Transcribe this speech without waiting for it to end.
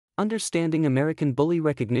Understanding American Bully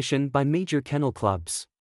recognition by major kennel clubs.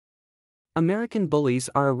 American Bullies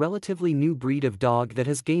are a relatively new breed of dog that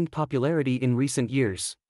has gained popularity in recent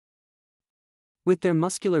years. With their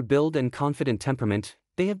muscular build and confident temperament,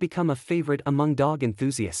 they have become a favorite among dog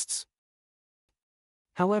enthusiasts.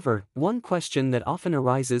 However, one question that often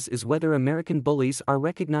arises is whether American Bullies are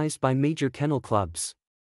recognized by major kennel clubs.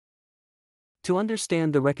 To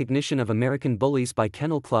understand the recognition of American Bullies by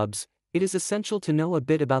kennel clubs, it is essential to know a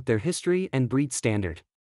bit about their history and breed standard.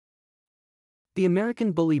 The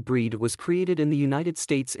American Bully breed was created in the United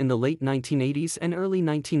States in the late 1980s and early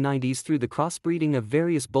 1990s through the crossbreeding of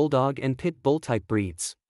various Bulldog and Pit Bull type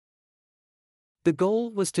breeds. The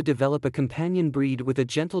goal was to develop a companion breed with a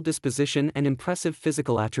gentle disposition and impressive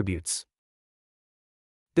physical attributes.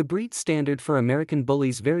 The breed standard for American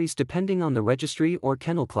Bullies varies depending on the registry or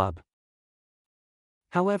kennel club.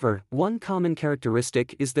 However, one common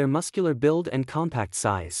characteristic is their muscular build and compact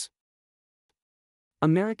size.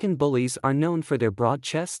 American Bullies are known for their broad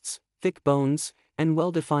chests, thick bones, and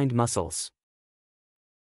well-defined muscles.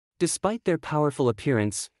 Despite their powerful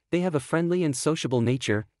appearance, they have a friendly and sociable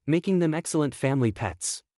nature, making them excellent family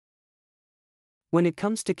pets. When it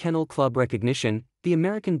comes to kennel club recognition, the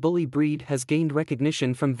American Bully breed has gained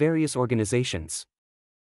recognition from various organizations.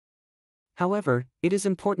 However, it is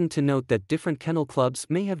important to note that different kennel clubs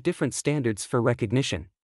may have different standards for recognition.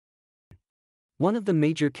 One of the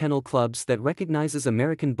major kennel clubs that recognizes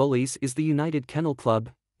American Bullies is the United Kennel Club,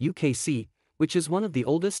 UKC, which is one of the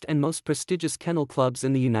oldest and most prestigious kennel clubs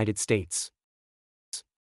in the United States.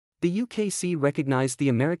 The UKC recognized the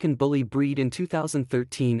American Bully breed in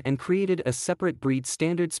 2013 and created a separate breed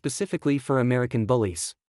standard specifically for American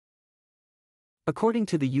Bullies. According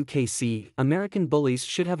to the UKC, American Bullies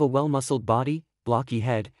should have a well-muscled body, blocky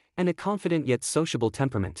head, and a confident yet sociable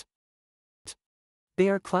temperament. They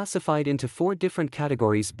are classified into 4 different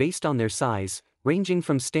categories based on their size, ranging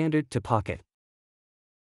from standard to pocket.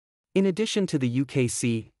 In addition to the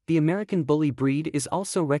UKC, the American Bully breed is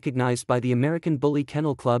also recognized by the American Bully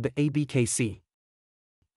Kennel Club (ABKC).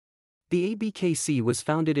 The ABKC was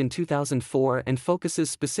founded in 2004 and focuses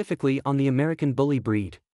specifically on the American Bully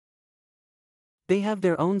breed. They have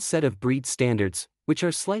their own set of breed standards, which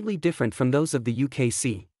are slightly different from those of the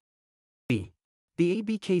UKC. The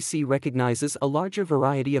ABKC recognizes a larger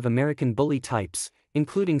variety of American Bully types,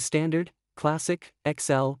 including Standard, Classic,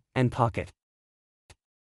 XL, and Pocket.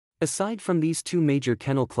 Aside from these 2 major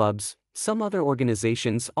kennel clubs, some other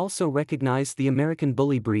organizations also recognize the American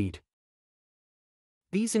Bully breed.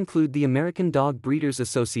 These include the American Dog Breeders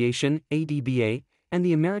Association, ADBA, and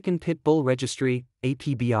the American Pit Bull Registry,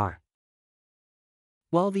 APBR.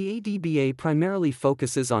 While the ADBA primarily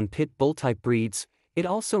focuses on pit bull type breeds, it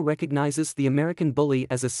also recognizes the American Bully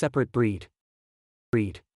as a separate breed.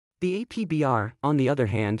 The APBR, on the other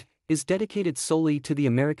hand, is dedicated solely to the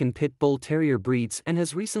American Pit Bull Terrier breeds and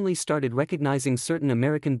has recently started recognizing certain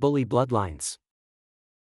American Bully bloodlines.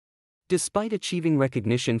 Despite achieving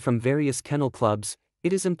recognition from various kennel clubs,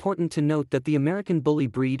 it is important to note that the American Bully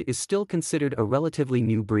breed is still considered a relatively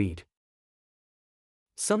new breed.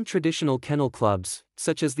 Some traditional kennel clubs,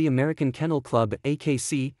 such as the American Kennel Club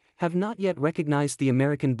 (AKC), have not yet recognized the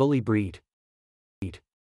American Bully breed.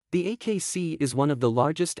 The AKC is one of the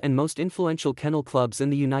largest and most influential kennel clubs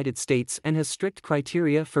in the United States and has strict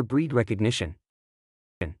criteria for breed recognition.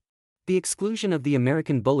 The exclusion of the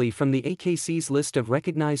American Bully from the AKC's list of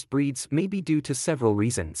recognized breeds may be due to several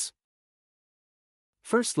reasons.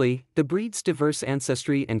 Firstly, the breed's diverse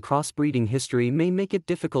ancestry and crossbreeding history may make it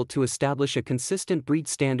difficult to establish a consistent breed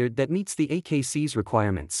standard that meets the AKC's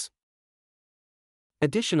requirements.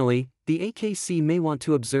 Additionally, the AKC may want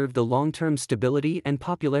to observe the long-term stability and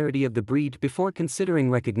popularity of the breed before considering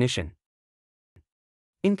recognition.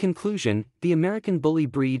 In conclusion, the American Bully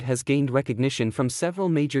breed has gained recognition from several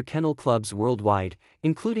major kennel clubs worldwide,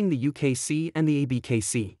 including the UKC and the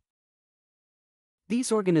ABKC.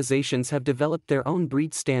 These organizations have developed their own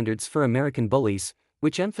breed standards for American Bullies,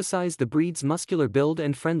 which emphasize the breed's muscular build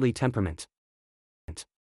and friendly temperament.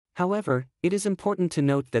 However, it is important to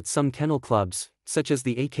note that some kennel clubs, such as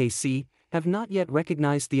the AKC, have not yet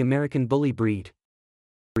recognized the American Bully breed.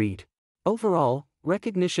 Overall,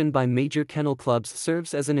 recognition by major kennel clubs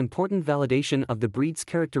serves as an important validation of the breed's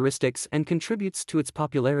characteristics and contributes to its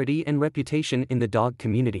popularity and reputation in the dog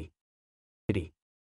community.